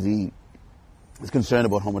Dr. Ramsey is concerned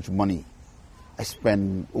about how much money I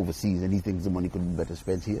spend overseas, and he thinks the money could be better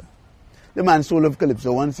spent here. The man so loves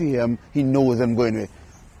Calypso. Once he hears him, he knows I'm going away.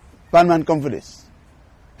 Man, come for this.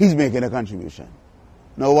 He's making a contribution.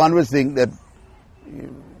 Now, one would think that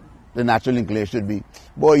the natural inclination should be,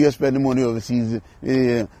 boy, you're spending money overseas,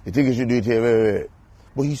 you think you should do it here.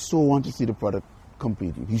 But he so wants to see the product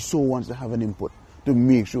completed. He so wants to have an input to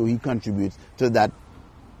make sure he contributes to that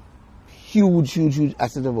huge, huge, huge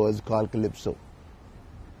asset of ours called Calypso.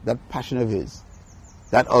 That passion of his.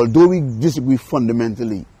 That although we disagree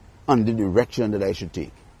fundamentally on the direction that I should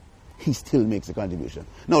take, he still makes a contribution.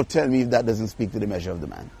 Now tell me if that doesn't speak to the measure of the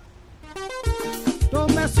man.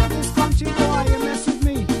 Don't mess with this country boy, you mess with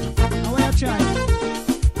me. Now where you try?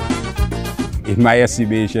 In my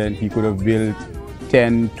estimation, he could have built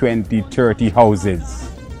 10, 20, 30 houses.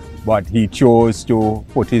 But he chose to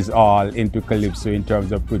put his all into Calypso in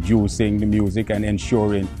terms of producing the music and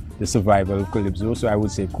ensuring the survival of Calypso. So I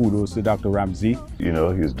would say kudos to Dr. Ramsey. You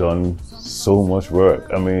know, he's done so much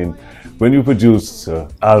work. I mean, when you produce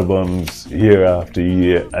albums year after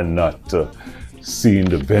year and not seeing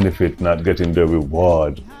the benefit, not getting the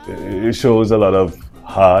reward, it shows a lot of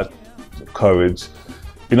heart, courage.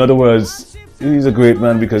 In other words, he's a great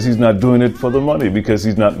man because he's not doing it for the money, because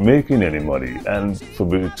he's not making any money. And to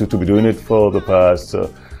be doing it for the past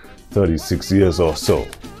 36 years or so,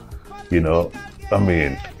 you know, I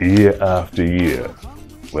mean, year after year,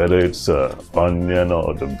 whether it's Onion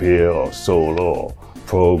or The Beer or Soul or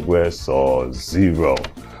Progress or Zero,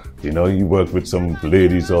 you know, he worked with some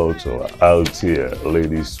ladies also, Altair,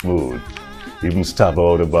 Lady Smooth, even Stab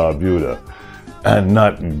Out of Barbuda, and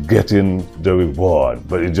not getting the reward,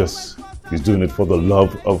 but he's doing it for the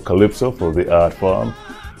love of Calypso, for the art form.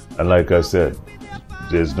 And like I said,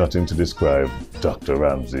 there's nothing to describe Dr.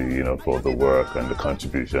 Ramsey, you know, for the work and the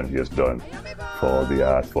contribution he has done for the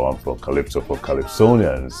art form, for Calypso, for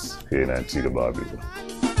Calypsonians here in Antigua Barbuda.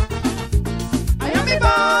 I am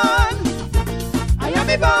born. I am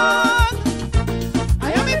born.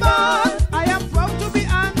 I am born. I am proud to be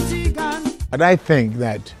Antiguan. But I think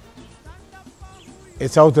that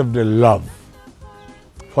it's out of the love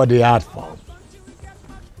for the art form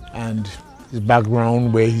and his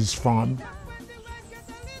background, where he's from.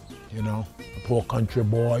 You know, a poor country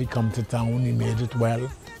boy, come to town, he made it well.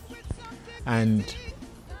 And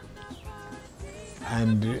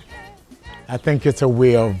I think it's a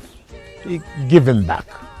way of giving back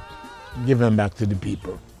to the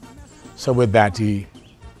people. So with that, he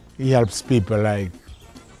helps people like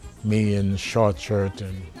me and Short Shirt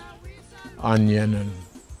and Onion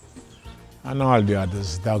and all the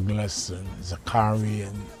others, Douglas and Zachary,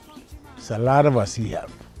 and it's a lot of us he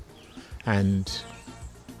helped. And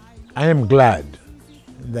I am glad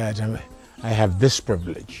that I have this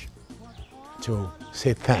privilege to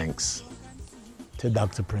say thanks to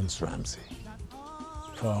Dr. Prince Ramsey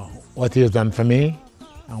for what he has done for me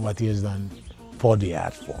and what he has done for the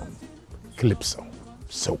art form, Calypso,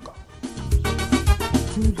 soca.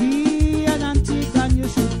 To be an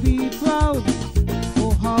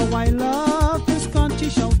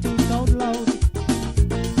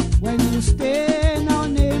stay.